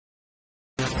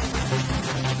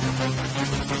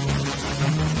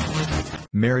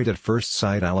Married at first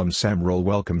sight alum Sam Roll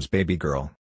welcomes baby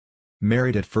girl.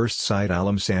 Married at first sight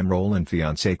alum Sam Roll and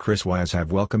fiancé Chris Wise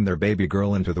have welcomed their baby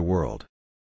girl into the world.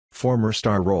 Former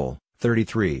star Roll,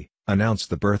 33, announced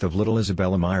the birth of little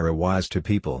Isabella Myra Wise to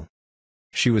People.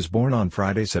 She was born on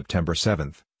Friday, September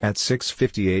 7, at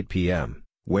 6:58 p.m.,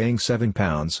 weighing 7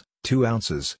 pounds, 2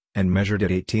 ounces, and measured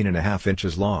at 18.5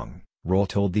 inches long, Roll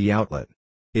told the outlet.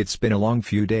 "It's been a long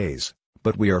few days,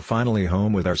 but we are finally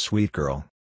home with our sweet girl.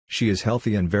 She is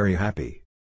healthy and very happy.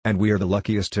 And we are the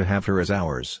luckiest to have her as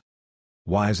ours."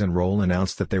 Wise and Roll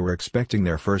announced that they were expecting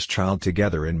their first child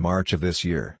together in March of this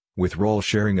year, with Roll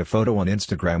sharing a photo on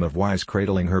Instagram of Wise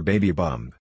cradling her baby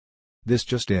bump. "This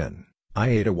just in. I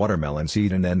ate a watermelon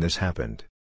seed and then this happened.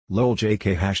 Lol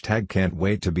JK #can't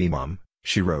wait to be mom,"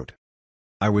 she wrote.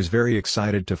 "I was very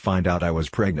excited to find out I was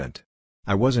pregnant.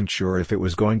 I wasn't sure if it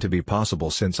was going to be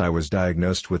possible since I was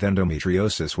diagnosed with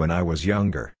endometriosis when I was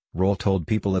younger," Roll told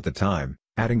People at the time,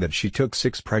 adding that she took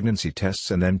 6 pregnancy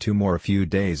tests and then 2 more a few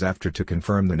days after to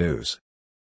confirm the news.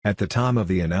 At the time of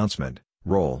the announcement,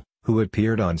 Roll, who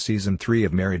appeared on Season 3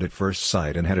 of Married at First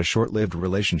Sight and had a short-lived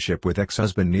relationship with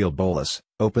ex-husband Neil Bolas,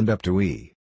 opened up to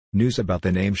E! News about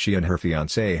the name she and her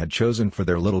fiancé had chosen for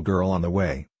their little girl on the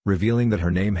way, revealing that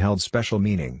her name held special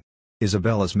meaning.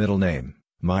 Isabella's middle name,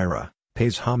 Myra,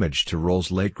 pays homage to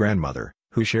Roll's late grandmother,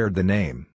 who shared the name.